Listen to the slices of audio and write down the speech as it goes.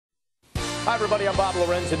Hi, everybody. I'm Bob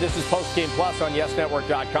Lorenz, and this is Postgame Plus on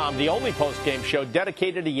YesNetwork.com, the only postgame show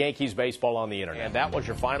dedicated to Yankees baseball on the internet. And that was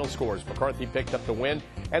your final scores. McCarthy picked up the win,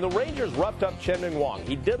 and the Rangers roughed up Chien-Ming.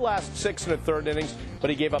 He did last 6 1/3 innings, but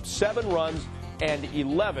he gave up 7 runs and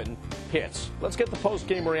 11 hits. Let's get the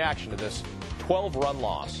postgame reaction to this 12-run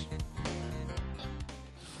loss.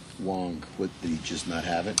 Wong, did he just not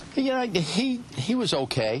have it? You know, he was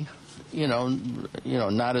okay. You know,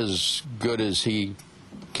 not as good as he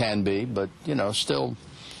can be, but still,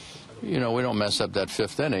 we don't mess up that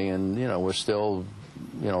 5th inning, and we're still,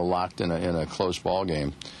 locked in a close ball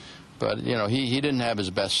game. But he didn't have his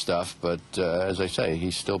best stuff, but as I say,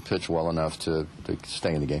 he still pitched well enough to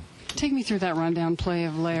stay in the game. Take me through that rundown play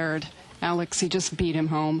of Laird. Alex, he just beat him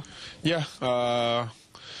home. Yeah,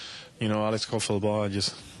 Alex called for the ball. I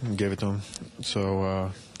just gave it to him,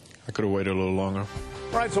 so I could have waited a little longer.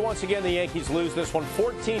 All right, so once again, the Yankees lose this one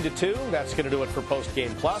 14-2. That's going to do it for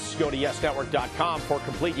Postgame Plus. Go to YesNetwork.com for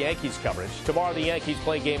complete Yankees coverage. Tomorrow, the Yankees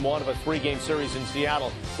play Game 1 of a 3-game series in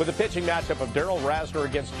Seattle with a pitching matchup of Daryl Rasner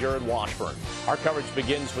against Jared Washburn. Our coverage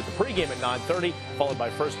begins with the pregame at 9:30, followed by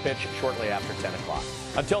first pitch shortly after 10 o'clock.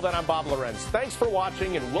 Until then, I'm Bob Lorenz. Thanks for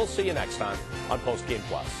watching, and we'll see you next time on Postgame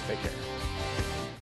Plus. Take care.